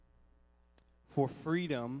For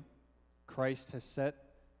freedom, Christ has set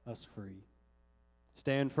us free.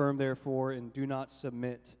 Stand firm, therefore, and do not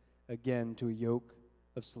submit again to a yoke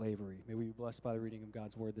of slavery. May we be blessed by the reading of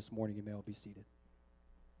God's word this morning, and may all be seated.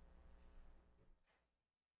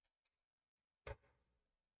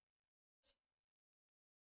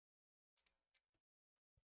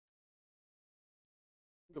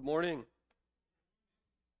 Good morning.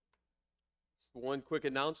 Just one quick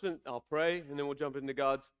announcement. I'll pray, and then we'll jump into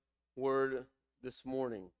God's word this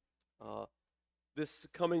morning. This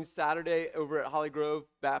coming Saturday over at Holly Grove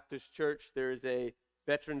Baptist Church, there is a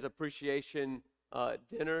Veterans Appreciation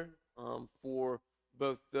dinner for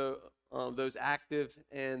both those active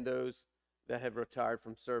and those that have retired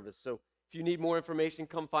from service. So if you need more information,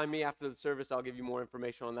 come find me after the service. I'll give you more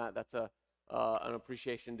information on that. That's an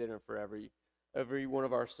appreciation dinner for every one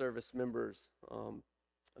of our service members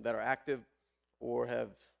that are active or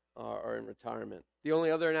are in retirement. The only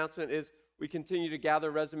other announcement is we continue to gather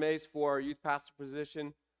resumes for our youth pastor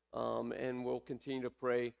position, and we'll continue to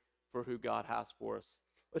pray for who God has for us.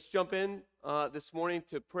 Let's jump in this morning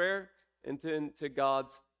to prayer and to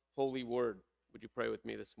God's holy word. Would you pray with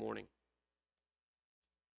me this morning?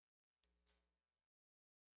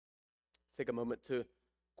 Let's take a moment to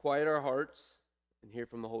quiet our hearts and hear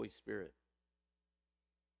from the Holy Spirit.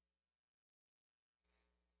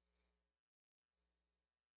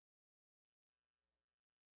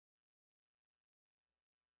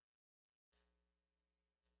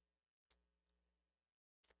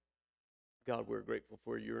 God, we're grateful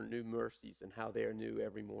for your new mercies and how they are new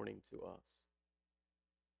every morning to us.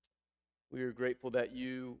 We are grateful that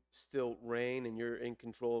you still reign and you're in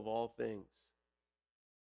control of all things.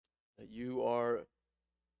 That you are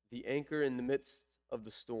the anchor in the midst of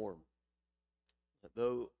the storm. That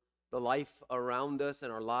though the life around us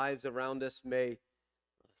and our lives around us may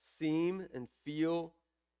seem and feel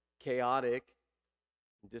chaotic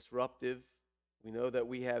and disruptive, we know that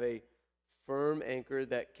we have a firm anchor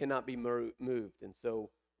that cannot be moved. And so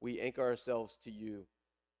we anchor ourselves to you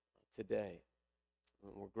today.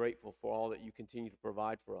 And we're grateful for all that you continue to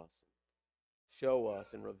provide for us, show us,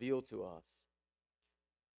 and reveal to us.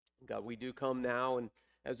 God, we do come now, and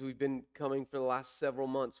as we've been coming for the last several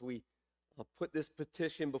months, we put this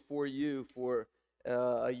petition before you for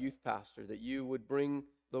a youth pastor, that you would bring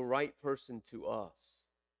the right person to us.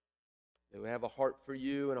 That we have a heart for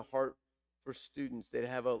you and a heart for students. They'd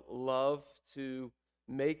have a love to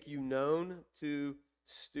make you known to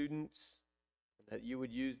students, that you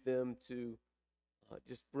would use them to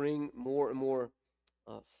just bring more and more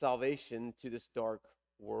salvation to this dark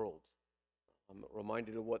world. I'm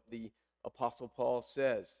reminded of what the Apostle Paul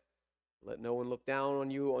says. Let no one look down on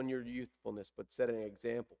you on your youthfulness, but set an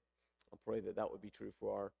example. I pray that that would be true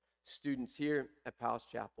for our students here at Powell's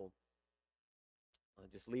Chapel.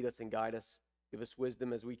 Just lead us and guide us. Give us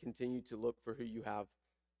wisdom as we continue to look for who you have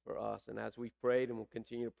for us. And as we've prayed and we'll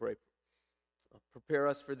continue to pray, prepare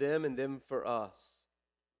us for them and them for us.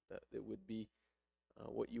 That it would be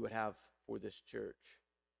what you would have for this church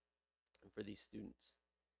and for these students.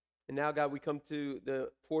 And now, God, we come to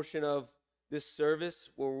the portion of this service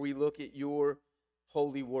where we look at your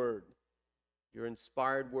holy word, your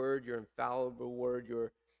inspired word, your infallible word,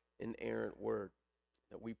 your inerrant word.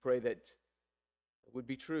 That we pray that it would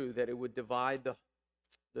be true, that it would divide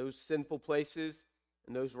those sinful places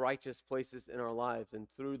and those righteous places in our lives. And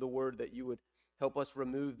through the word that you would help us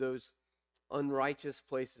remove those unrighteous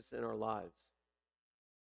places in our lives.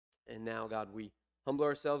 And now, God, we humble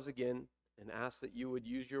ourselves again and ask that you would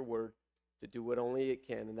use your word to do what only it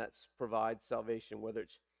can, and that's provide salvation, whether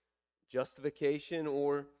it's justification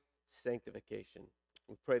or sanctification.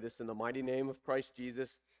 We pray this in the mighty name of Christ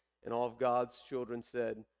Jesus, and all of God's children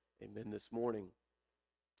said, amen, this morning.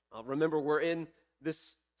 Remember, we're in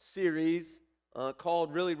this series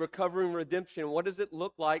called really Recovering Redemption. What does it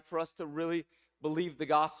look like for us to really believe the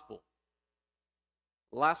gospel?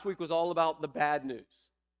 Last week was all about the bad news.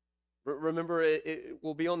 Remember, it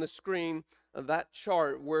will be on the screen, that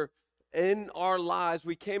chart where in our lives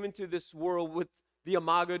we came into this world with the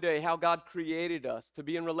Imago Dei, how God created us to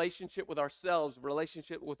be in relationship with ourselves,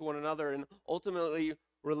 relationship with one another, and ultimately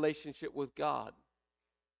relationship with God.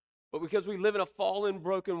 But because we live in a fallen,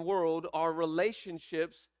 broken world, our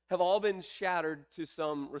relationships have all been shattered to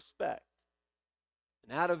some respect.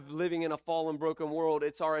 And out of living in a fallen, broken world,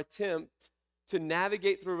 it's our attempt to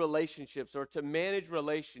navigate through relationships or to manage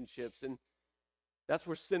relationships. And that's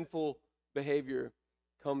where sinful behavior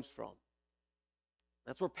comes from.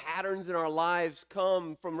 That's where patterns in our lives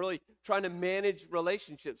come from, really trying to manage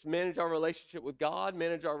relationships, manage our relationship with God,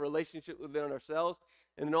 manage our relationship within ourselves,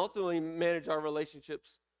 and then ultimately manage our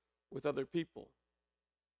relationships with other people.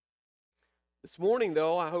 This morning,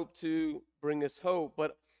 though, I hope to bring us hope,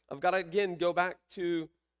 but I've got to again go back to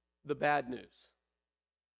the bad news.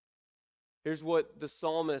 Here's what the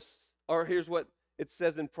psalmist, or here's what it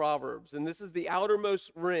says in Proverbs, and this is the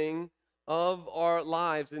outermost ring of our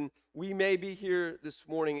lives, and we may be here this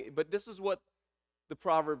morning, but this is what the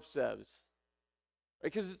Proverbs says,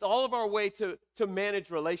 because it's all of our way to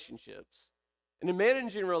manage relationships. And in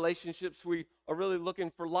managing relationships, we are really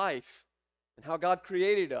looking for life and how God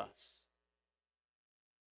created us.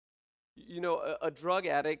 You know, a drug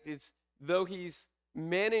addict, though he's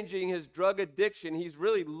managing his drug addiction, he's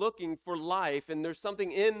really looking for life, and there's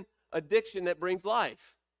something in addiction that brings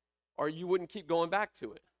life, or you wouldn't keep going back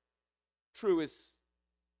to it. True is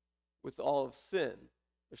with all of sin.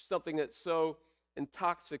 There's something that's so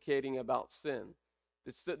intoxicating about sin.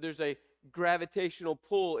 There's a gravitational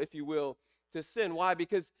pull, if you will, to sin. Why?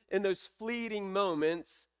 Because in those fleeting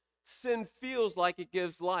moments, sin feels like it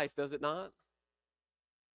gives life, does it not?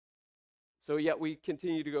 So yet we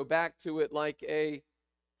continue to go back to it like a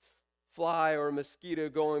fly or a mosquito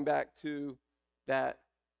going back to that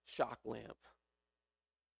shock lamp.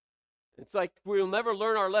 It's like we'll never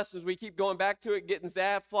learn our lessons. We keep going back to it, getting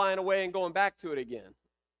zapped, flying away, and going back to it again.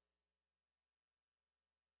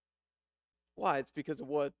 Why? It's because of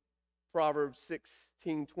what Proverbs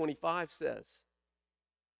 16:25 says.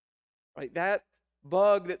 Right? That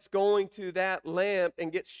bug that's going to that lamp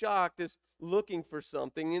and gets shocked is looking for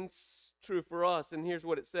something, and it's true for us. And here's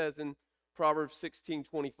what it says in Proverbs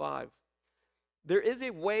 16:25. There is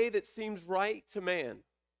a way that seems right to man,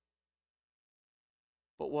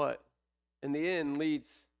 but what? In the end leads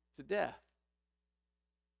to death.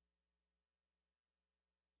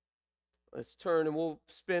 Let's turn, and we'll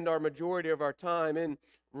spend our majority of our time in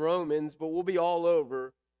Romans, but we'll be all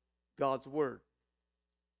over God's Word.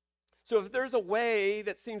 So if there's a way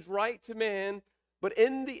that seems right to man, but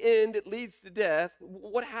in the end it leads to death,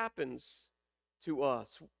 what happens to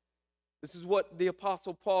us? This is what the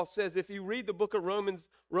Apostle Paul says. If you read the book of Romans,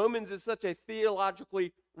 Romans is such a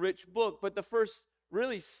theologically rich book, but the first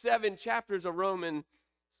really 7 chapters of Romans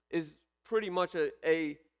is pretty much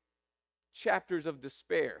a chapters of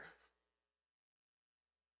despair.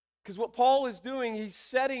 Because what Paul is doing, he's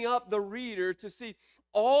setting up the reader to see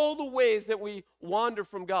all the ways that we wander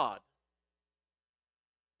from God.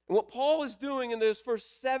 And what Paul is doing in those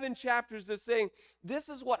first 7 chapters is saying, this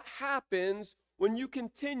is what happens when you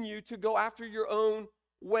continue to go after your own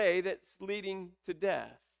way that's leading to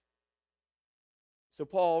death. So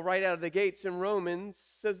Paul, right out of the gates in Romans,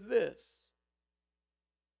 says this.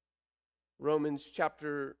 Romans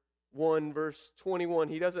chapter 1, verse 21.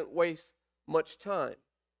 He doesn't waste much time.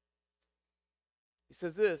 He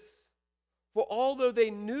says this, for although they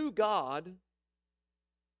knew God,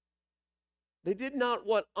 they did not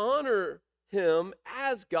honor him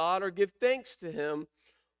as God or give thanks to him,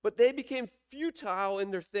 but they became futile in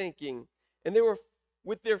their thinking, and they were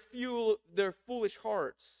with their foolish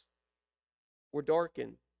hearts were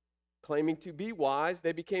darkened. Claiming to be wise,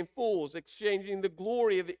 they became fools, exchanging the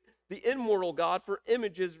glory of the immortal God for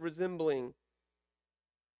images resembling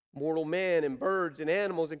mortal man and birds and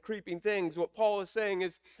animals and creeping things. What Paul is saying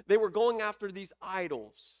is they were going after these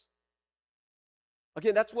idols.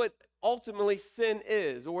 Again, that's what ultimately sin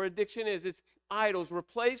is, or addiction is. It's idols,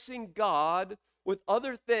 replacing God with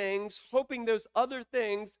other things, hoping those other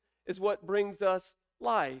things is what brings us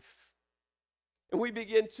life. And we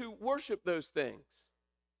begin to worship those things.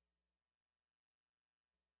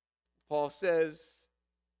 Paul says,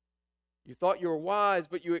 you thought you were wise,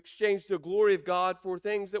 but you exchanged the glory of God for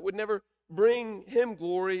things that would never bring him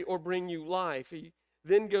glory or bring you life. He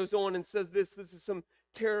then goes on and says this is some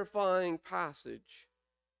terrifying passage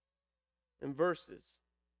and verses.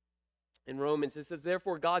 In Romans, it says,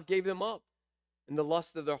 therefore God gave them up in the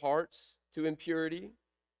lust of their hearts to impurity,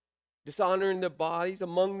 dishonoring their bodies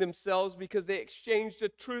among themselves because they exchanged the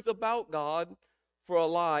truth about God for a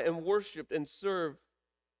lie and worshiped and served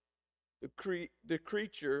the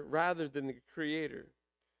creature rather than the Creator,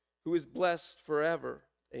 who is blessed forever.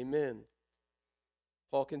 Amen.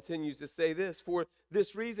 Paul continues to say this, for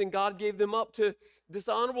this reason God gave them up to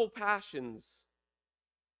dishonorable passions.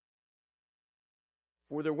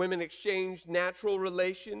 For their women exchanged natural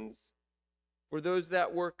relations for those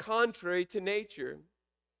that were contrary to nature.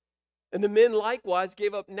 And the men likewise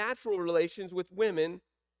gave up natural relations with women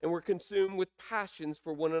and were consumed with passions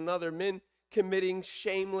for one another, men committing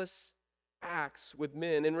shameless acts with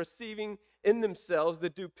men and receiving in themselves the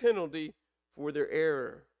due penalty for their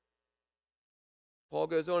error. Paul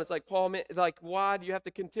goes on, it's like, Paul, why do you have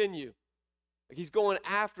to continue? Like he's going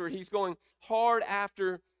after it. He's going hard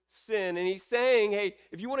after sin. And he's saying, hey,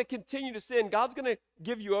 if you want to continue to sin, God's going to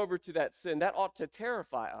give you over to that sin. That ought to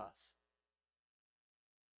terrify us.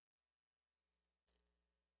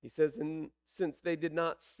 He says, and since they did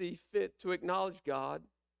not see fit to acknowledge God,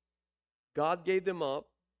 God gave them up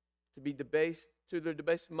to be debased, to their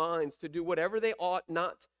debased minds, to do whatever they ought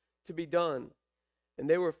not to be done. And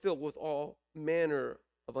they were filled with all manner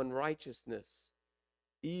of unrighteousness,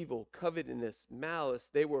 evil, covetousness, malice.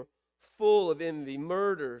 They were full of envy,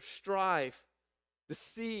 murder, strife,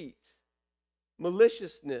 deceit,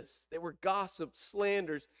 maliciousness. They were gossips,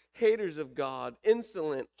 slanders, haters of God,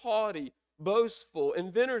 insolent, haughty, boastful,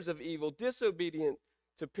 inventors of evil, disobedient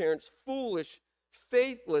to parents, foolish,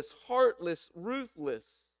 faithless, heartless, ruthless.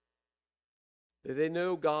 Did they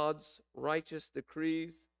know God's righteous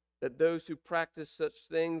decrees that those who practice such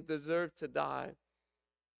things deserve to die?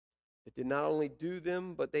 It did not only do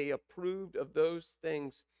them, but they approved of those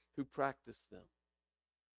things who practice them.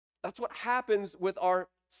 That's what happens with our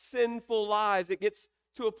sinful lives. It gets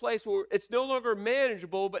to a place where it's no longer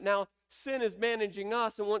manageable, but now sin is managing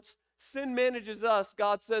us. And once sin manages us,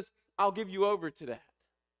 God says, I'll give you over to that.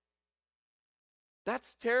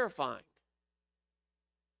 That's terrifying.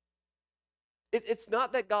 It's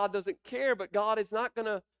not that God doesn't care, but God is not going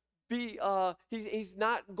to be, he's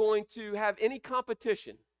not going to have any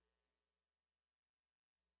competition.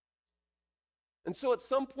 And so at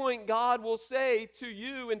some point, God will say to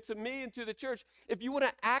you and to me and to the church, if you want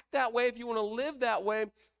to act that way, if you want to live that way,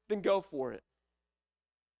 then go for it.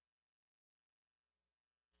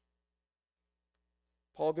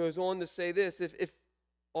 Paul goes on to say this, if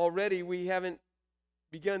already we haven't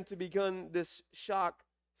begun this shock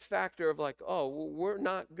factor of like, oh, well, we're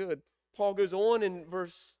not good. Paul goes on in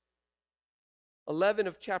verse 11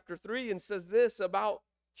 of chapter 3 and says this about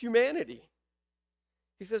humanity.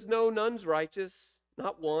 He says, no, none's righteous,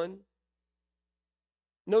 not one.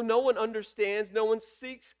 No one understands, no one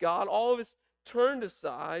seeks God. All of us turned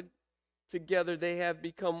aside. Together they have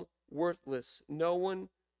become worthless. No one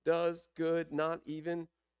does good, not even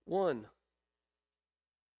one.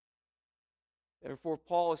 Therefore,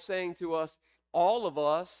 Paul is saying to us, all of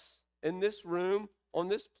us in this room, on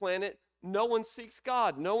this planet, no one seeks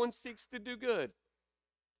God. No one seeks to do good.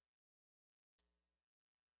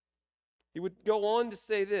 He would go on to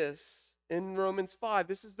say this in Romans 5.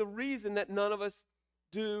 This is the reason that none of us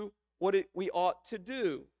do what we ought to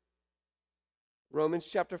do. Romans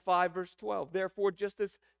chapter 5, verse 12. Therefore, just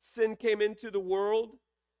as sin came into the world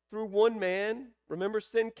through one man, remember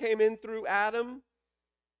sin came in through Adam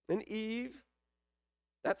and Eve.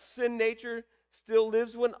 That sin nature still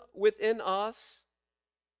lives within us.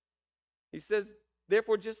 He says,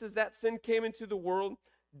 therefore, just as that sin came into the world,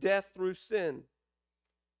 death through sin.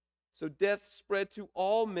 So death spread to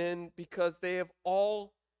all men because they have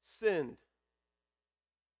all sinned.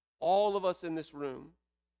 All of us in this room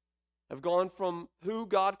have gone from who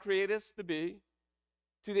God created us to be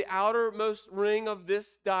to the outermost ring of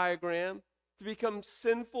this diagram to become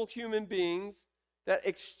sinful human beings that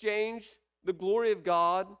exchange the glory of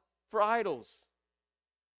God for idols.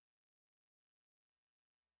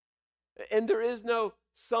 And there is no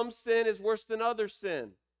some sin is worse than other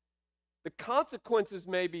sin. The consequences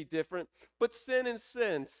may be different, but sin is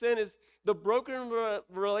sin. Sin is the broken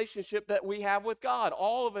relationship that we have with God.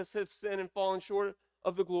 All of us have sinned and fallen short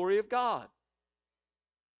of the glory of God.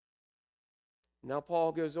 Now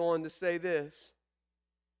Paul goes on to say this.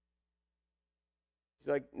 He's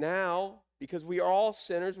like, now, because we are all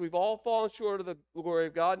sinners, we've all fallen short of the glory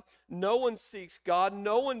of God. No one seeks God.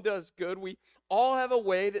 No one does good. We all have a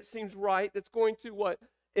way that seems right that's going to what?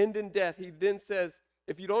 End in death. He then says,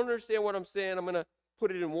 if you don't understand what I'm saying, I'm going to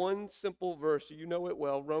put it in one simple verse. You know it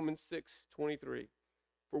well, Romans 6:23.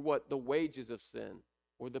 For what? The wages of sin,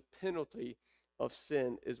 or the penalty of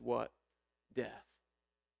sin is what? Death.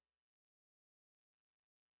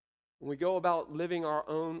 When we go about living our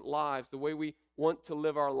own lives, the way we want to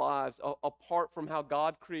live our lives, apart from how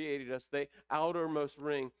God created us, the outermost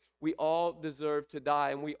ring, we all deserve to die,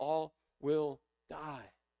 and we all will die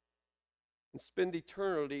and spend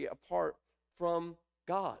eternity apart from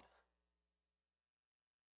God.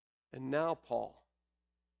 And now Paul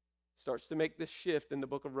starts to make this shift in the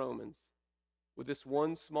book of Romans with this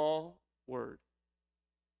one small word,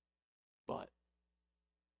 but.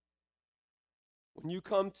 When you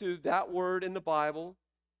come to that word in the Bible,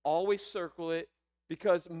 always circle it,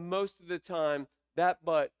 because most of the time that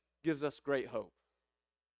but gives us great hope.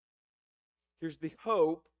 Here's the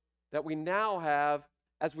hope that we now have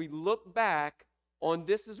as we look back on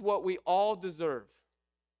this is what we all deserve.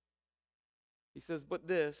 He says, but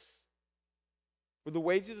this, for the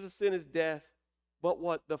wages of sin is death, but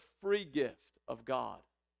what? The free gift of God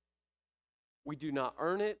We do not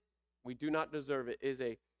earn it. We do not deserve it. It is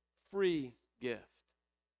a free gift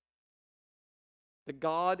that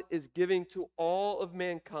God is giving to all of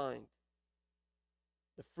mankind.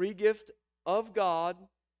 The free gift of God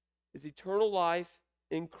is eternal life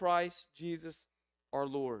in Christ Jesus our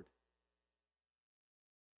Lord.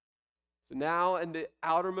 So now in the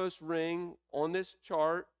outermost ring on this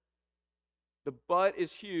chart, the but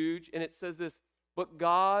is huge, and it says this, but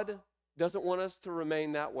God doesn't want us to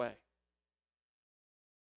remain that way.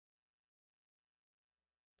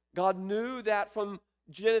 God knew that from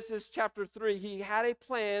Genesis chapter 3. He had a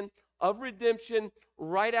plan of redemption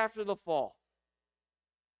right after the fall.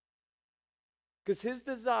 Because his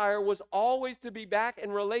desire was always to be back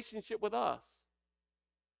in relationship with us.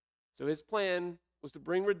 So his plan was to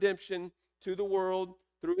bring redemption to the world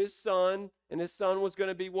through his Son, and his Son was going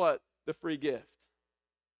to be what? The free gift.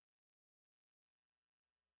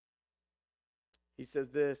 He says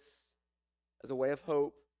this as a way of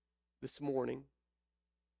hope this morning.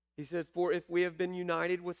 He says, for if we have been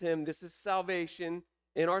united with him, this is salvation.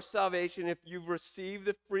 In our salvation, if you've received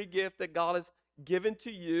the free gift that God has given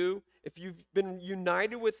to you, if you've been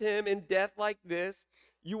united with him in death like this,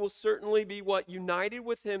 you will certainly be what? United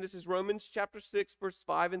with him. This is Romans chapter 6, verse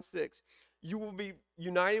 5 and 6. You will be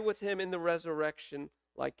united with him in the resurrection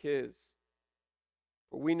like his.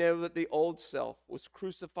 For we know that the old self was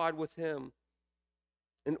crucified with him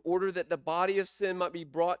in order that the body of sin might be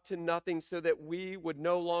brought to nothing, so that we would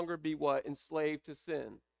no longer be what? Enslaved to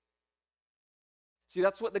sin. See,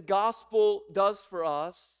 that's what the gospel does for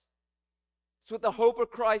us. It's what the hope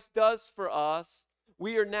of Christ does for us.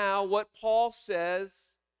 We are now, what Paul says,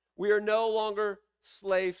 we are no longer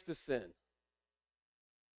slaves to sin.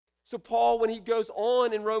 So Paul, when he goes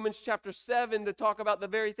on in Romans chapter 7 to talk about the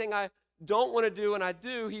very thing I don't want to do and I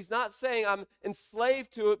do, he's not saying I'm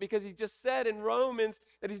enslaved to it, because he just said in Romans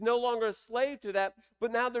that he's no longer a slave to that,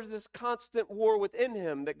 but now there's this constant war within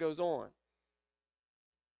him that goes on.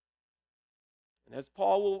 And as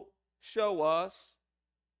Paul will show us,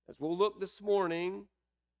 as we'll look this morning,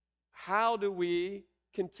 how do we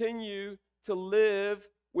continue to live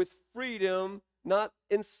with freedom, not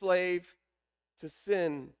enslaved to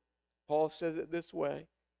sin? Paul says it this way.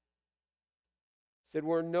 He said,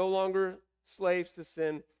 we're no longer slaves to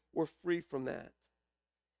sin. We're free from that.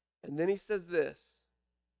 And then he says this.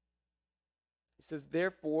 He says,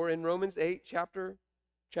 therefore, in Romans 8, chapter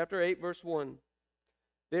 8, verse 1,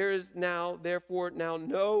 there is now, therefore, now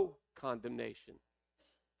no condemnation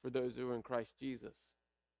for those who are in Christ Jesus.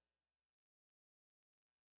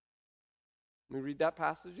 Let me read that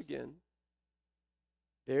passage again.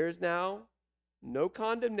 There is now no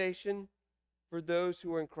condemnation for those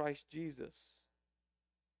who are in Christ Jesus.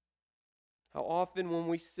 How often when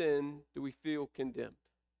we sin do we feel condemned?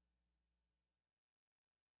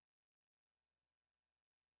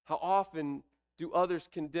 How often do others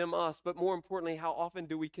condemn us? But more importantly, how often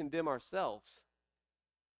do we condemn ourselves?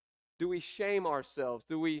 Do we shame ourselves?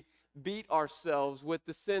 Do we beat ourselves with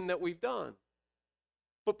the sin that we've done?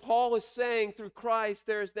 But Paul is saying through Christ,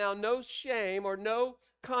 there is now no shame or no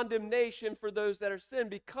condemnation for those that are sin,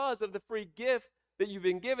 because of the free gift that you've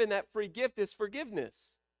been given. That free gift is forgiveness.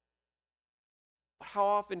 How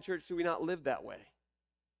often, church, do we not live that way?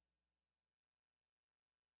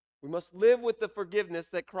 We must live with the forgiveness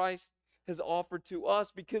that Christ has offered to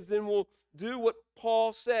us, because then we'll do what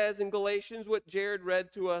Paul says in Galatians, what Jared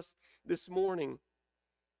read to us this morning.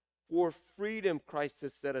 For freedom Christ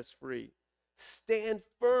has set us free. Stand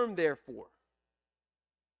firm, therefore.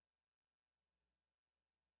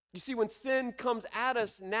 You see, when sin comes at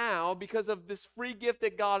us now, because of this free gift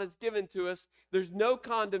that God has given to us, there's no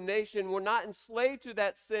condemnation. We're not enslaved to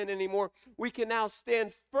that sin anymore. We can now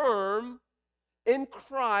stand firm in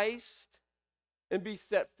Christ and be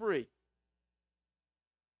set free.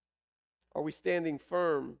 Are we standing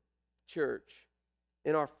firm, church,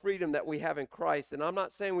 in our freedom that we have in Christ? And I'm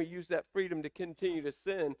not saying we use that freedom to continue to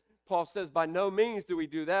sin. Paul says by no means do we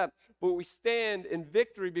do that, but we stand in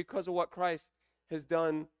victory because of what Christ has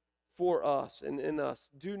done for us and in us.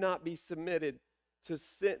 Do not be submitted to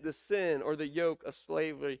the sin or the yoke of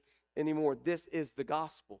slavery anymore. This is the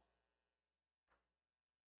gospel.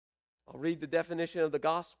 I'll read the definition of the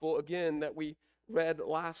gospel again that we read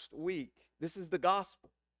last week. This is the gospel.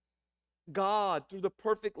 God, through the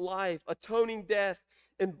perfect life, atoning death,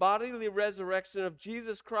 and bodily resurrection of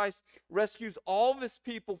Jesus Christ, rescues all of his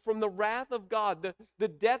people from the wrath of God, the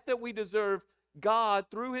death that we deserve. God,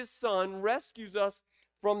 through his Son, rescues us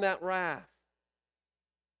from that wrath.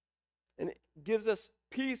 And it gives us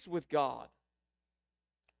peace with God,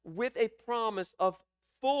 with a promise of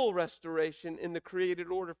full restoration in the created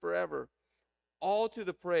order forever, all to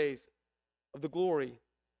the praise of the glory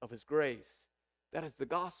of his grace. That is the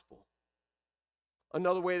gospel.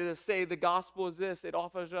 Another way to say the gospel is this: it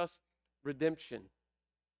offers us redemption.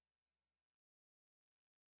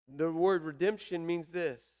 The word redemption means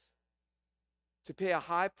this: to pay a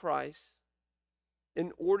high price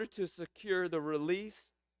in order to secure the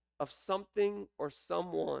release of something or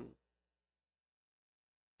someone.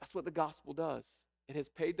 That's what the gospel does. It has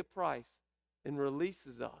paid the price and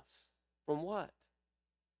releases us from what?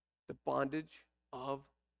 The bondage of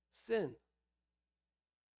sin.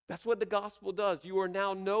 That's what the gospel does. You are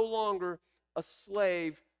now no longer a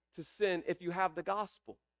slave to sin if you have the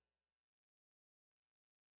gospel.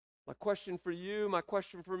 My question for you, my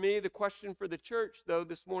question for me, the question for the church, though,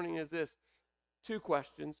 this morning is this. Two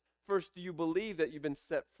questions. First, do you believe that you've been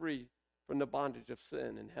set free from the bondage of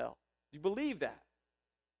sin and hell? Do you believe that?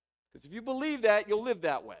 Because if you believe that, you'll live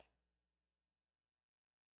that way.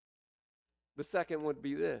 The second would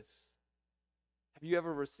be this: have you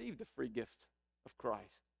ever received the free gift of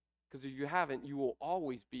Christ? Because if you haven't, you will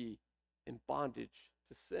always be in bondage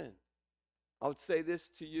to sin. I would say this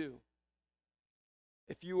to you: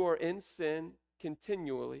 if you are in sin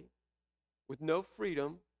continually with no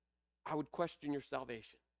freedom, I would question your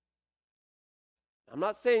salvation. I'm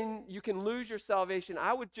not saying you can lose your salvation.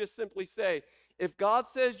 I would just simply say, if God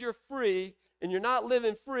says you're free and you're not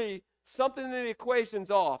living free, something in the equation's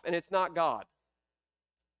off, and it's not God.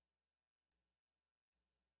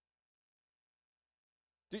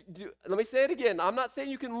 Let me say it again. I'm not saying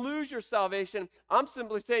you can lose your salvation. I'm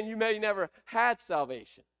simply saying you may never had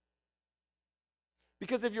salvation.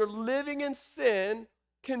 Because if you're living in sin,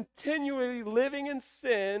 continually living in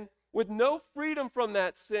sin, with no freedom from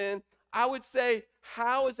that sin, I would say,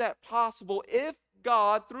 how is that possible if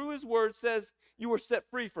God, through his word, says you were set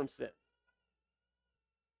free from sin?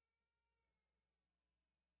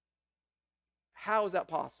 How is that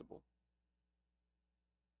possible?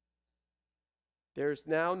 There's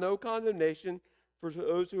now no condemnation for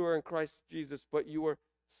those who are in Christ Jesus, but you are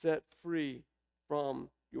set free from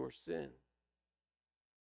your sin.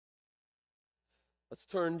 Let's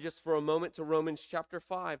turn just for a moment to Romans chapter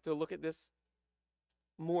 5 to look at this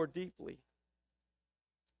more deeply.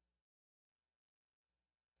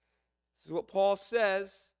 This is what Paul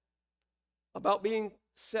says about being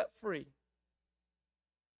set free.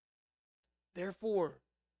 Therefore,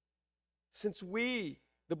 since we,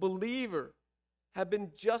 the believer, have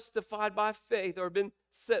been justified by faith, or been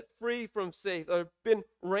set free from faith, or been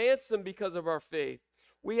ransomed because of our faith,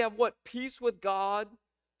 we have what? Peace with God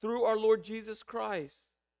through our Lord Jesus Christ.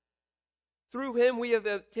 Through him we have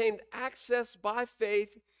obtained access by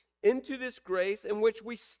faith into this grace in which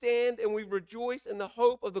we stand, and we rejoice in the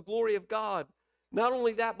hope of the glory of God. Not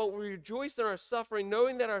only that, but we rejoice in our suffering,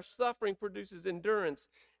 knowing that our suffering produces endurance,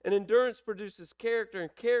 and endurance produces character,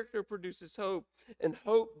 and character produces hope, and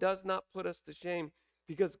hope does not put us to shame,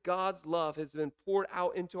 because God's love has been poured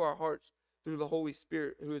out into our hearts through the Holy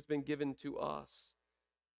Spirit who has been given to us.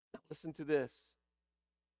 Now listen to this.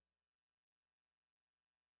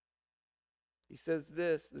 He says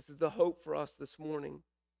this is the hope for us this morning.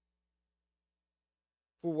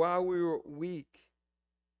 For while we were weak,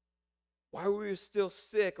 while we were still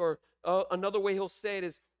sick, or another way he'll say it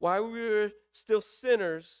is, while we were still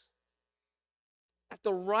sinners, at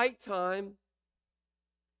the right time,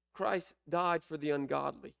 Christ died for the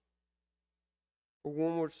ungodly. For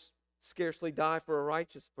one would scarcely die for a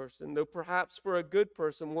righteous person, though perhaps for a good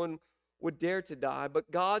person one would dare to die. But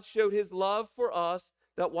God showed his love for us,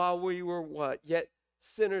 that while we were what? Yet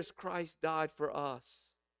sinners, Christ died for us.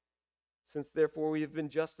 Since therefore we have been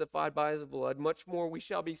justified by his blood, much more we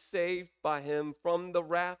shall be saved by him from the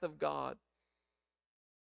wrath of God.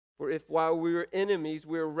 For if while we were enemies,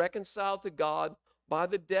 we were reconciled to God by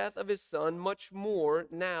the death of his Son, much more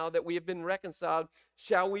now that we have been reconciled,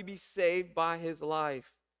 shall we be saved by his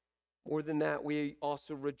life. More than that, we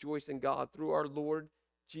also rejoice in God through our Lord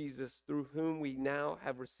Jesus, through whom we now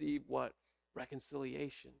have received what?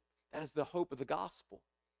 Reconciliation. That is the hope of the gospel.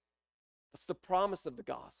 That's the promise of the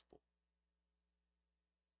gospel.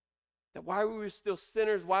 That while we were still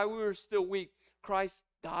sinners, while we were still weak, Christ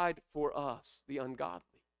died for us, the ungodly.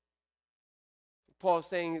 Paul is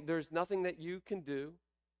saying there's nothing that you can do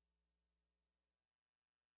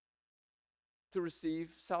to receive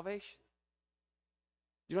salvation.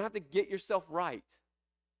 You don't have to get yourself right.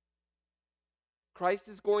 Christ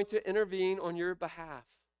is going to intervene on your behalf.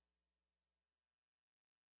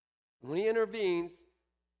 When he intervenes,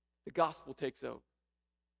 the gospel takes over.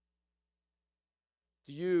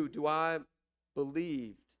 Do I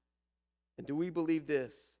believe, and do we believe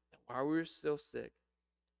this, that while we were still sick,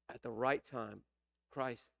 at the right time,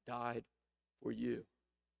 Christ died for you?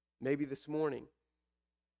 Maybe this morning,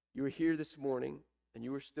 you were here this morning and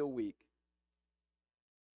you were still weak.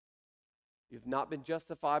 You've not been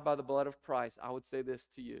justified by the blood of Christ. I would say this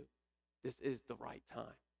to you. This is the right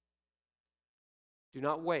time. Do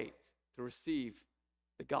not wait to receive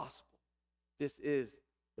the gospel. This is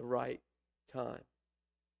the right time.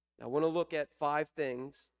 Now, I want to look at 5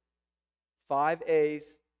 things, 5 A's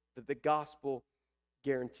that the gospel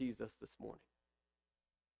guarantees us this morning.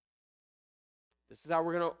 This is how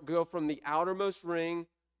we're going to go from the outermost ring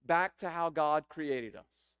back to how God created us.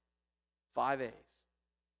 5 A's.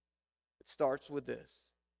 It starts with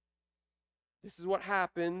this. This is what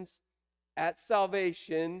happens at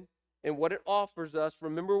salvation and what it offers us.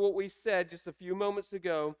 Remember what we said just a few moments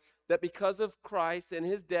ago, that because of Christ and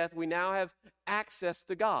his death, we now have access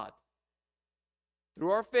to God.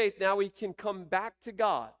 Through our faith, now we can come back to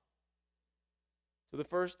God. So the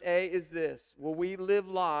first A is this. Will we live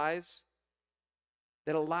lives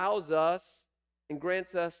that allows us and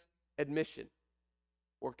grants us admission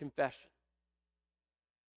or confession?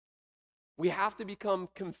 We have to become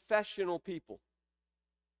confessional people.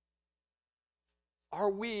 Are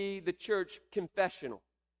we, the church, confessional?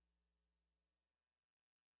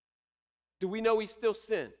 Do we know we still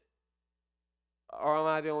sin? Or am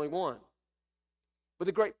I the only one? But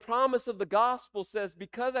the great promise of the gospel says,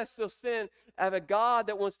 because I still sin, I have a God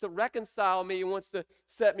that wants to reconcile me and wants to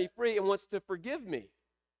set me free and wants to forgive me.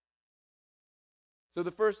 So the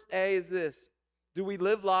first A is this. Do we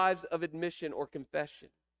live lives of admission or confession?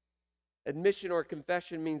 Admission or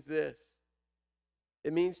confession means this.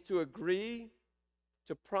 It means to agree,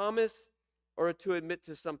 to promise, or to admit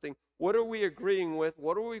to something. What are we agreeing with?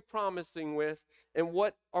 What are we promising with? And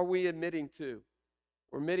what are we admitting to?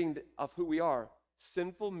 We're admitting of who we are.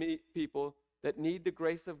 Sinful people that need the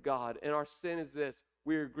grace of God. And our sin is this.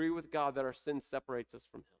 We agree with God that our sin separates us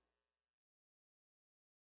from him.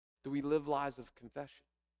 Do we live lives of confession?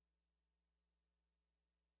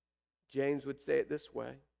 James would say it this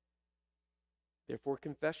way. Therefore,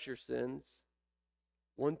 confess your sins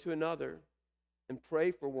one to another and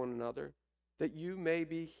pray for one another that you may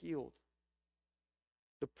be healed.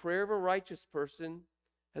 The prayer of a righteous person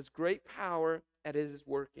has great power at his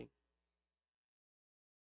working.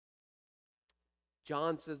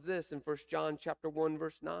 John says this in 1 John chapter 1,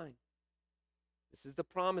 verse 9. This is the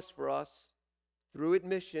promise for us through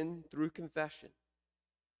admission, through confession.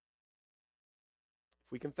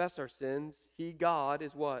 If we confess our sins, he, God,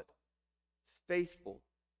 is what? Faithful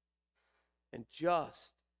and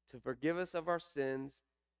just to forgive us of our sins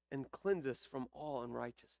and cleanse us from all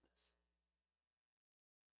unrighteousness.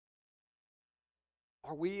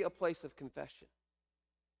 Are we a place of confession?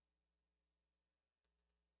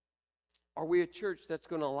 Are we a church that's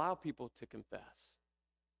going to allow people to confess?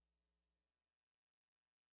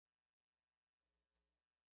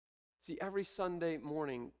 See, every Sunday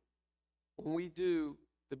morning when we do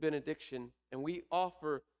the benediction and we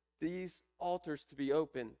offer these altars to be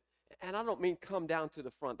open, and I don't mean come down to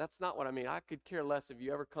the front. That's not what I mean. I could care less if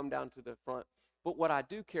you ever come down to the front. But what I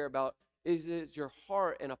do care about is your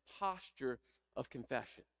heart and a posture of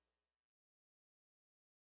confession.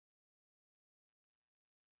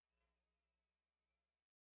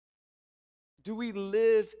 Do we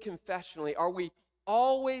live confessionally? Are we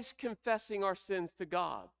always confessing our sins to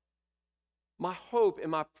God? My hope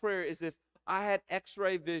and my prayer is if I had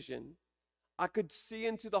X-ray vision, I could see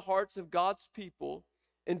into the hearts of God's people,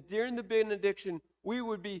 and during the benediction, we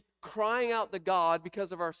would be crying out to God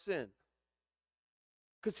because of our sin.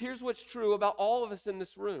 Because here's what's true about all of us in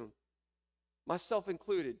this room, myself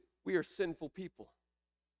included. We are sinful people.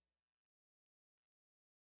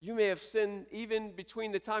 You may have sinned even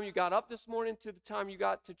between the time you got up this morning to the time you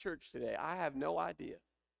got to church today. I have no idea.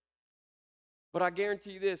 But I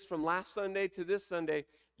guarantee you this, from last Sunday to this Sunday,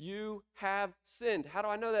 you have sinned. How do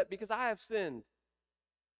I know that? Because I have sinned.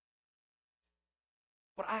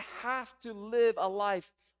 But I have to live a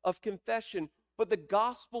life of confession. But the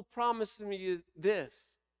gospel promises me this.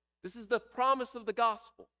 This is the promise of the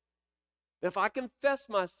gospel. That if I confess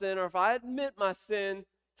my sin or if I admit my sin,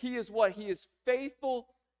 he is what? He is faithful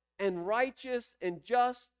and righteous and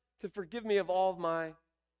just to forgive me of all of my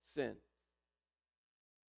sin.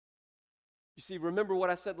 You see, remember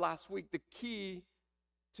what I said last week. The key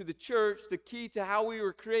to the church, the key to how we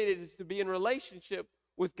were created is to be in relationship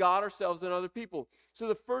with God, ourselves, and other people. So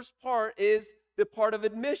the first part is the part of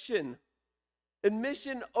admission.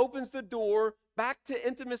 Admission opens the door back to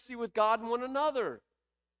intimacy with God and one another.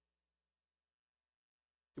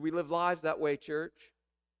 Do we live lives that way, church?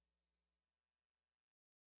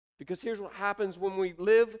 Because here's what happens when we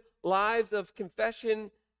live lives of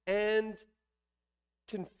confession and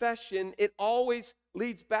confession. It always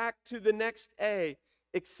leads back to the next A,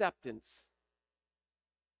 acceptance.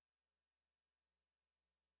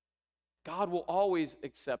 God will always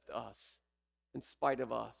accept us in spite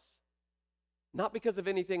of us. Not because of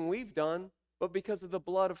anything we've done, but because of the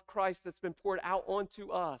blood of Christ that's been poured out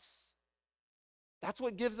onto us. That's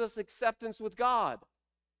what gives us acceptance with God.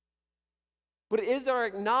 But it is our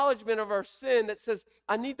acknowledgement of our sin that says,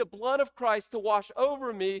 I need the blood of Christ to wash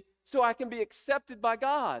over me so I can be accepted by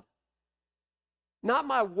God. Not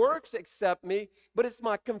my works accept me, but it's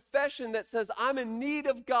my confession that says I'm in need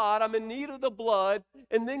of God, I'm in need of the blood,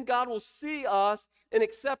 and then God will see us and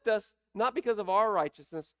accept us, not because of our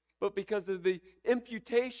righteousness, but because of the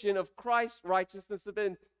imputation of Christ's righteousness that has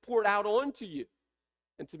been poured out onto you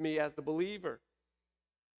and to me as the believer.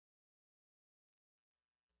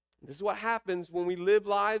 This is what happens when we live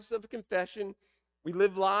lives of confession. We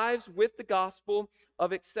live lives with the gospel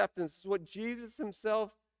of acceptance. This is what Jesus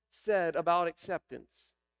himself said about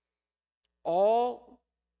acceptance. All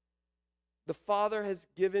the Father has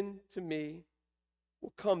given to me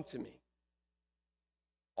will come to me.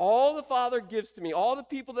 All the Father gives to me, all the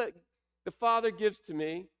people that the Father gives to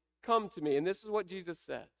me, come to me. And this is what Jesus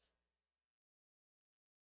says.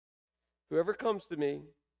 Whoever comes to me,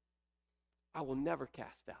 I will never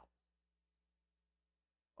cast out.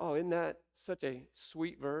 Oh, isn't that such a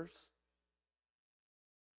sweet verse?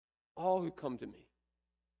 All who come to me,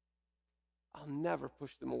 I'll never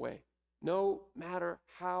push them away, no matter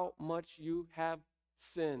how much you have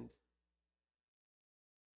sinned.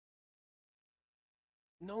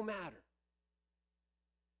 No matter.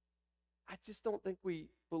 I just don't think we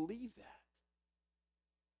believe that.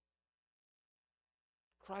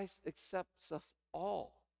 Christ accepts us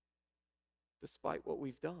all, despite what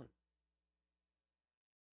we've done.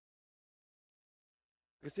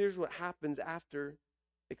 Because here's what happens after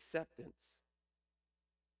acceptance.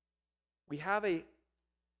 We have a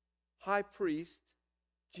high priest,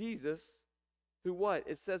 Jesus, who what?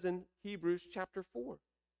 It says in Hebrews chapter 4.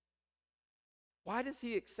 Why does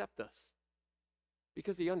he accept us?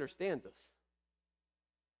 Because he understands us.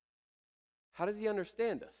 How does he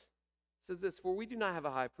understand us? It says this, for we do not have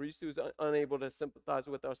a high priest who is unable to sympathize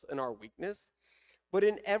with us in our weakness, but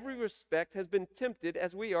in every respect has been tempted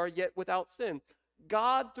as we are, yet without sin.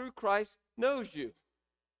 God, through Christ, knows you.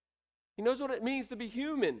 He knows what it means to be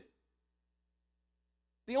human.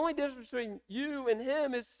 The only difference between you and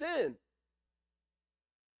him is sin.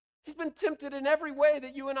 He's been tempted in every way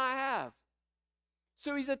that you and I have.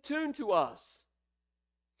 So he's attuned to us.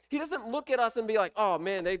 He doesn't look at us and be like, oh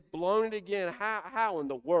man, they've blown it again. How in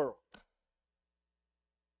the world?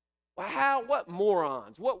 How? What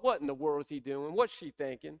morons? What in the world is he doing? What's she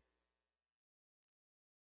thinking?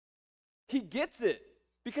 He gets it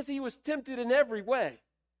because he was tempted in every way.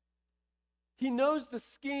 He knows the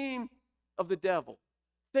scheme of the devil.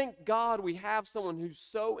 Thank God we have someone who's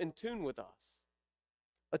so in tune with us.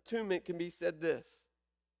 Attunement can be said this.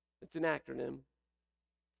 It's an acronym.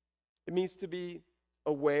 It means to be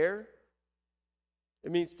aware.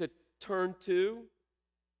 It means to turn to.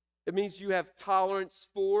 It means you have tolerance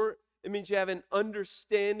for. It means you have an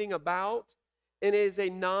understanding about. And it is a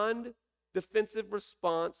non-defensive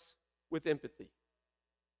response with empathy.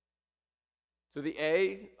 So the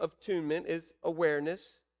A of attunement is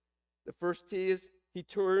awareness. The first T is he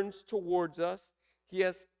turns towards us. He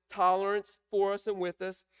has tolerance for us and with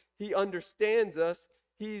us. He understands us.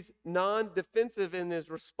 He's non-defensive in his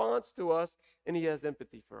response to us, and he has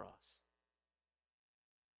empathy for us.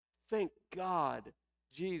 Thank God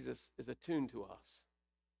Jesus is attuned to us.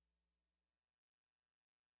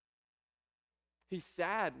 He's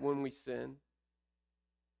sad when we sin.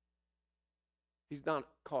 He's not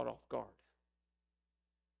caught off guard.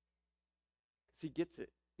 Because he gets it.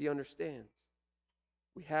 He understands.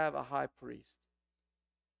 We have a high priest.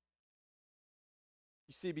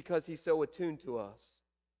 You see, because he's so attuned to us,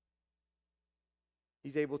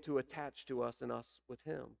 he's able to attach to us and us with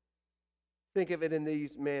him. Think of it in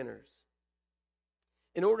these manners.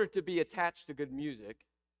 In order to be attached to good music,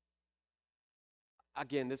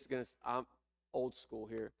 again, this is going to, I'm old school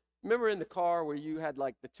here. Remember in the car where you had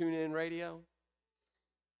like the tune-in radio?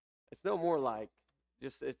 It's no more like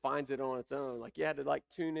just it finds it on its own. Like you had to like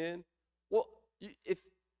tune in. Well, if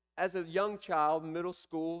as a young child, middle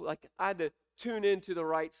school, like I had to tune into the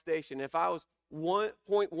right station. If I was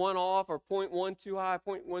 1.1 off or 0.1 too high,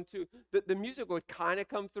 0.1 too, the music would kind of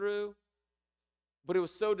come through, but it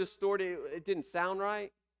was so distorted it didn't sound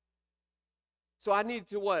right. So I needed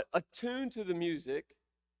to what? Attune to the music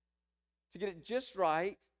to get it just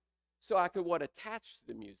right so I could what? Attach to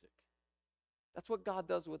the music. That's what God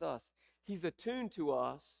does with us. He's attuned to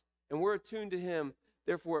us, and we're attuned to him.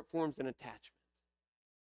 Therefore, it forms an attachment.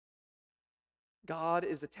 God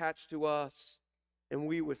is attached to us and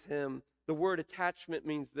we with him. The word attachment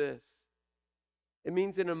means this. It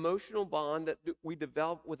means an emotional bond that we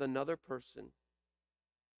develop with another person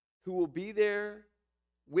who will be there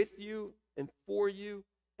with you and for you,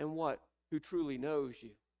 and what? Who truly knows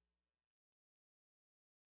you.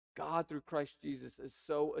 God, through Christ Jesus, is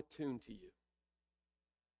so attuned to you.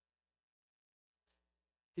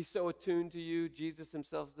 He's so attuned to you. Jesus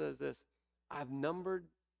himself says this, I've numbered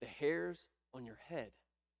the hairs on your head.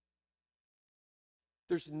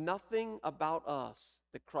 There's nothing about us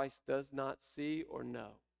that Christ does not see or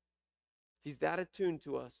know. He's that attuned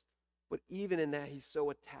to us, but even in that, he's so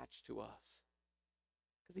attached to us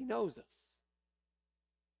because he knows us.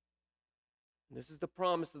 And this is the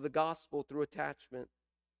promise of the gospel through attachment.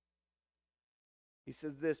 He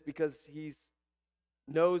says this because he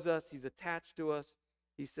knows us, he's attached to us.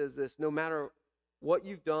 He says this, no matter what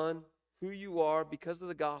you've done, who you are, because of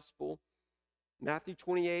the gospel, Matthew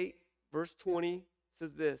 28, verse 20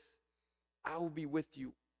 says this, I will be with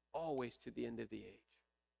you always to the end of the age.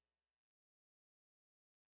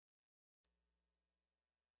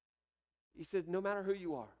 He said, no matter who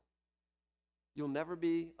you are, you'll never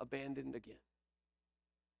be abandoned again.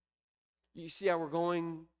 You see how we're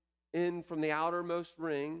going in from the outermost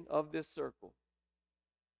ring of this circle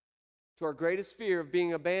to our greatest fear of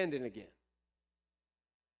being abandoned again.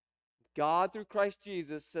 God, through Christ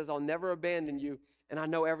Jesus, says, I'll never abandon you, and I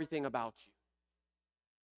know everything about you.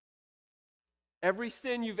 Every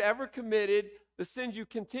sin you've ever committed, the sins you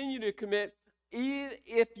continue to commit,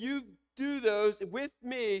 if you do those with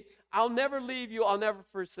me, I'll never leave you, I'll never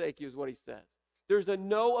forsake you, is what he says. There's a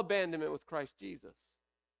no abandonment with Christ Jesus.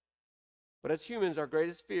 But as humans, our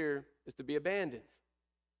greatest fear is to be abandoned.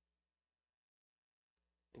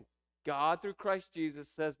 And God, through Christ Jesus,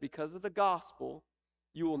 says, because of the gospel,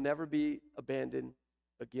 you will never be abandoned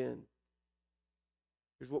again.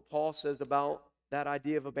 Here's what Paul says about that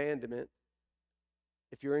idea of abandonment.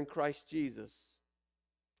 If you're in Christ Jesus,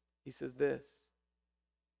 he says this,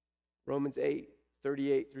 Romans 8,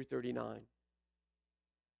 38 through 39.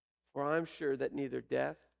 For I'm sure that neither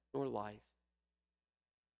death nor life,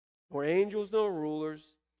 nor angels nor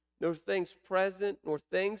rulers, nor things present, nor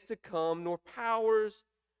things to come, nor powers,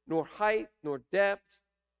 nor height, nor depth,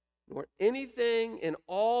 nor anything in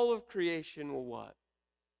all of creation will what?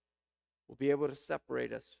 Will be able to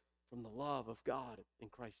separate us from the love of God in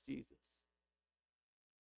Christ Jesus.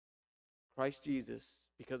 Christ Jesus,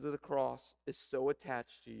 because of the cross, is so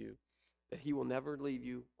attached to you that he will never leave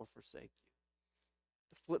you or forsake you.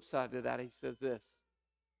 The flip side to that, he says this,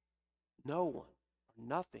 no one or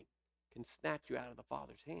nothing can snatch you out of the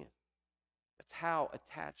Father's hand. That's how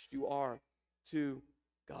attached you are to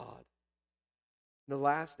God. And the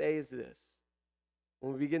last day is this.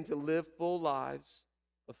 When we begin to live full lives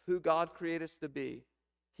of who God created us to be,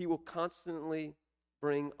 he will constantly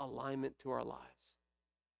bring alignment to our lives.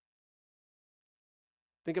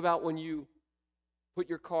 Think about when you put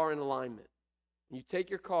your car in alignment. When you take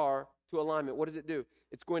your car to alignment, what does it do?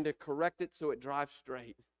 It's going to correct it so it drives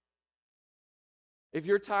straight. If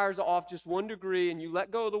your tires are off just 1 degree and you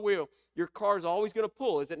let go of the wheel, your car is always going to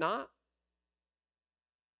pull, is it not?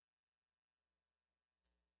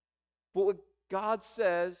 But what God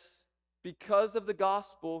says, because of the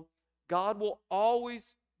gospel, God will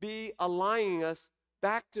always be aligning us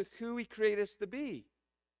back to who he created us to be.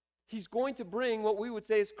 He's going to bring what we would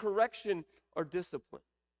say is correction or discipline.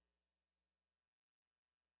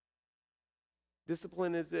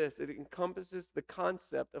 Discipline is this. It encompasses the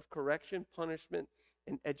concept of correction, punishment,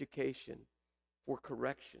 and education for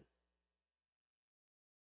correction.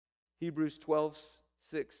 Hebrews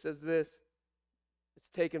 12:6 says this. It's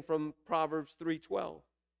taken from Proverbs 3:12.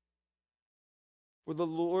 For the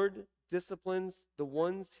Lord disciplines the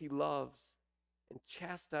ones he loves and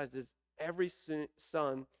chastises every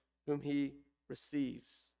son whom he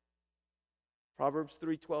receives. Proverbs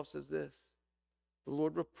 3:12 says this. The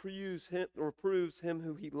Lord reproves him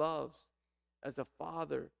who he loves, as a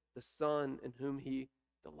father the son in whom he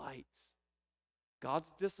delights.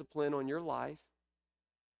 God's discipline on your life,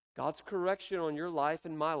 God's correction on your life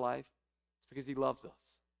and my life, is because he loves us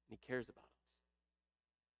and he cares about us.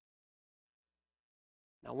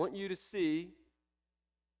 Now, I want you to see,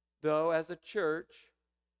 though, as a church,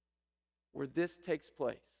 where this takes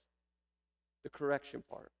place, the correction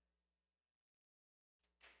part.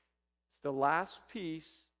 It's the last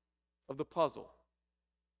piece of the puzzle.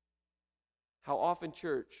 How often,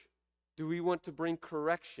 church, do we want to bring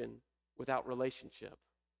correction without relationship?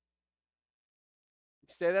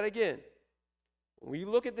 Say that again. When we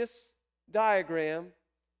look at this diagram,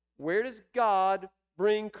 where does God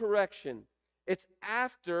bring correction? It's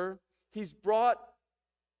after he's brought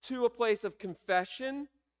to a place of confession,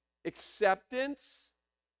 acceptance,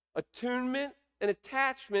 attunement, and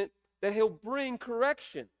attachment that he'll bring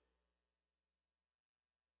correction.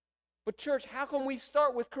 But church, how can we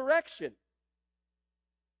start with correction?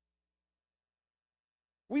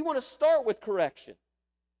 We want to start with correction.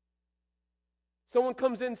 Someone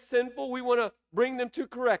comes in sinful, we want to bring them to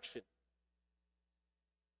correction.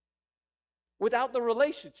 Without the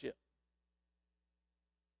relationship.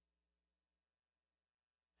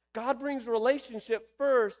 God brings relationship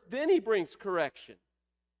first, then he brings correction.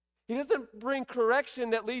 He doesn't bring correction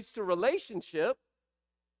that leads to relationship.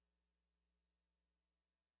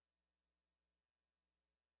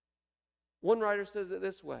 One writer says it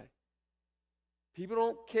this way: people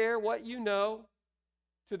don't care what you know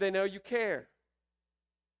till they know you care.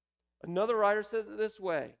 Another writer says it this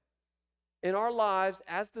way: in our lives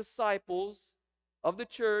as disciples of the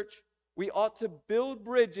church, we ought to build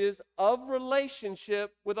bridges of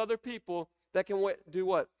relationship with other people that can do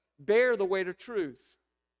what? Bear the weight of truth.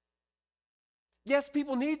 Yes,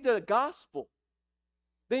 people need the gospel.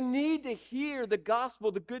 They need to hear the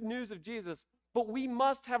gospel, the good news of Jesus. But we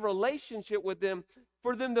must have a relationship with them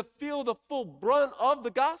for them to feel the full brunt of the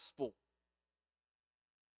gospel.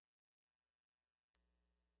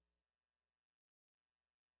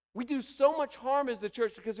 We do so much harm as the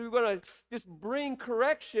church because we want to just bring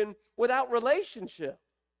correction without relationship.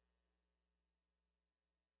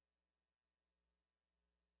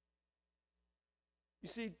 You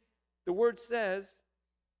see, the word says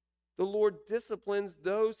the Lord disciplines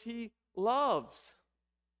those he loves.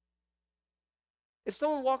 If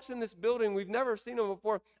someone walks in this building, we've never seen them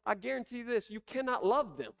before, I guarantee you this: you cannot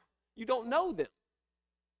love them. You don't know them.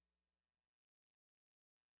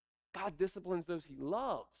 God disciplines those he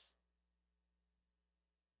loves.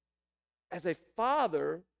 As a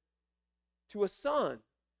father to a son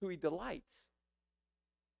who he delights.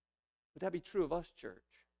 Would that be true of us, church?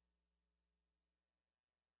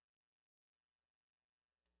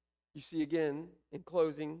 You see, again, in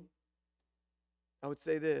closing, I would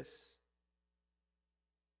say this.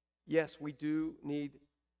 Yes, we do need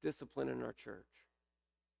discipline in our church.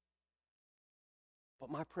 But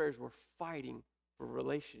my prayer is we're fighting for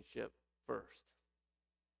relationship first.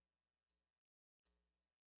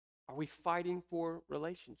 Are we fighting for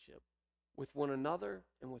relationship with one another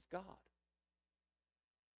and with God?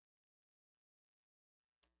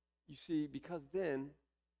 You see, because then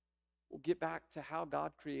we'll get back to how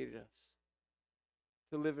God created us,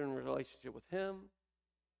 to live in a relationship with him,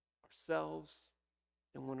 ourselves,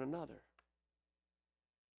 and one another.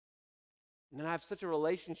 And then I have such a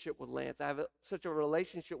relationship with Lance. I have such a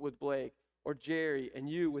relationship with Blake or Jerry and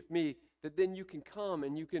you with me, that then you can come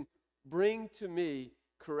and you can bring to me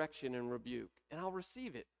correction and rebuke, and I'll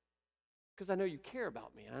receive it because I know you care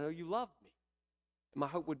about me and I know you love me. And my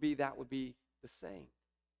hope would be that would be the same.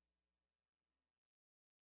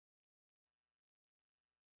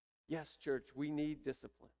 Yes, church, we need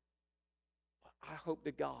discipline. But I hope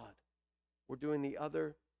to God we're doing the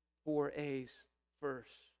other 4 A's first.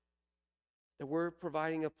 That we're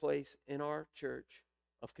providing a place in our church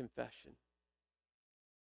of confession.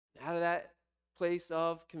 Out of that place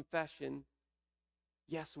of confession,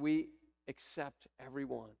 yes, we accept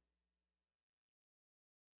everyone.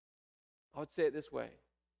 I would say it this way.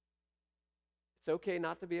 It's okay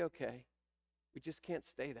not to be okay. We just can't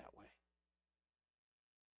stay that way.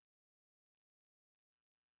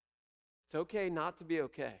 It's okay not to be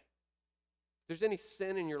okay. If there's any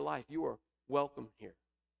sin in your life, you are welcome here.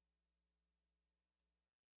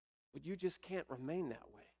 But you just can't remain that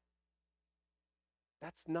way.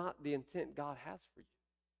 That's not the intent God has for you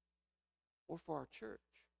or for our church.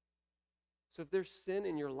 So if there's sin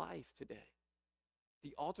in your life today,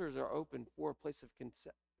 the altars are open for a place of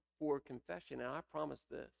for confession. And I promise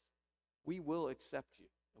this: we will accept you.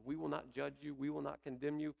 We will not judge you. We will not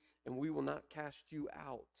condemn you. And we will not cast you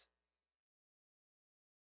out.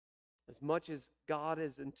 As much as God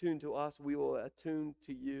is attuned to us, we will attune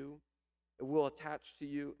to you. It will attach to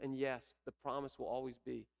you. And yes, the promise will always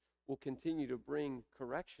be, we'll continue to bring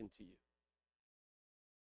correction to you.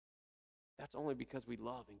 That's only because we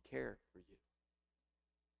love and care for you.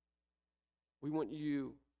 We want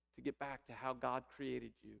you to get back to how God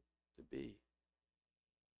created you to be.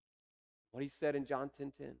 What he said in John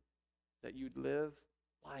 10:10, that you'd live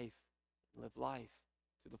life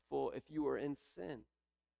to the full. If you are in sin,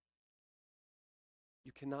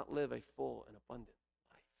 you cannot live a full and abundant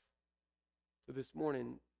life. So this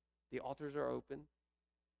morning, the altars are open.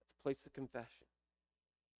 It's a place of confession.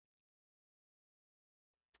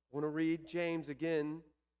 I want to read James again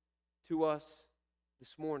to us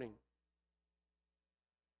this morning.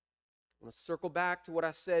 I want to circle back to what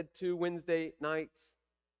I said 2 Wednesday nights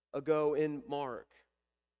ago in Mark.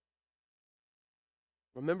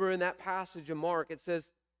 Remember in that passage of Mark, it says,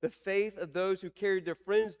 the faith of those who carried their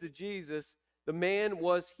friends to Jesus, the man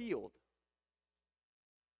was healed.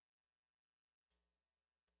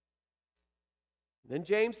 Then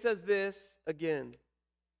James says this again.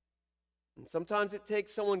 And sometimes it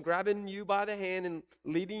takes someone grabbing you by the hand and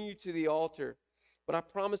leading you to the altar. But I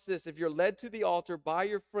promise this, if you're led to the altar by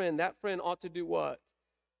your friend, that friend ought to do what?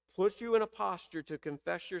 Put you in a posture to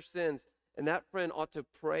confess your sins. And that friend ought to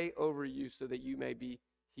pray over you so that you may be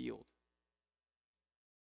healed.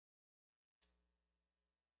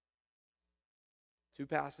 Two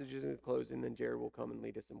passages in closing, then Jared will come and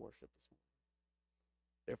lead us in worship this morning.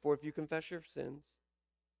 Therefore, if you confess your sins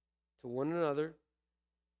to one another,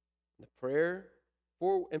 and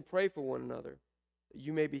pray for one another, that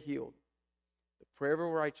you may be healed. The prayer of a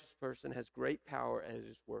righteous person has great power and it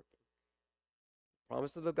is working. The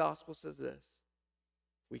promise of the gospel says this: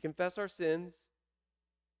 we confess our sins,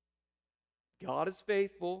 God is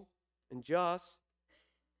faithful and just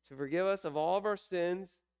to forgive us of all of our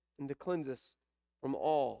sins and to cleanse us from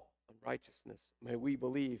all unrighteousness. May we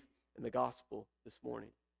believe in the gospel this morning.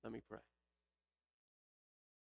 Let me pray.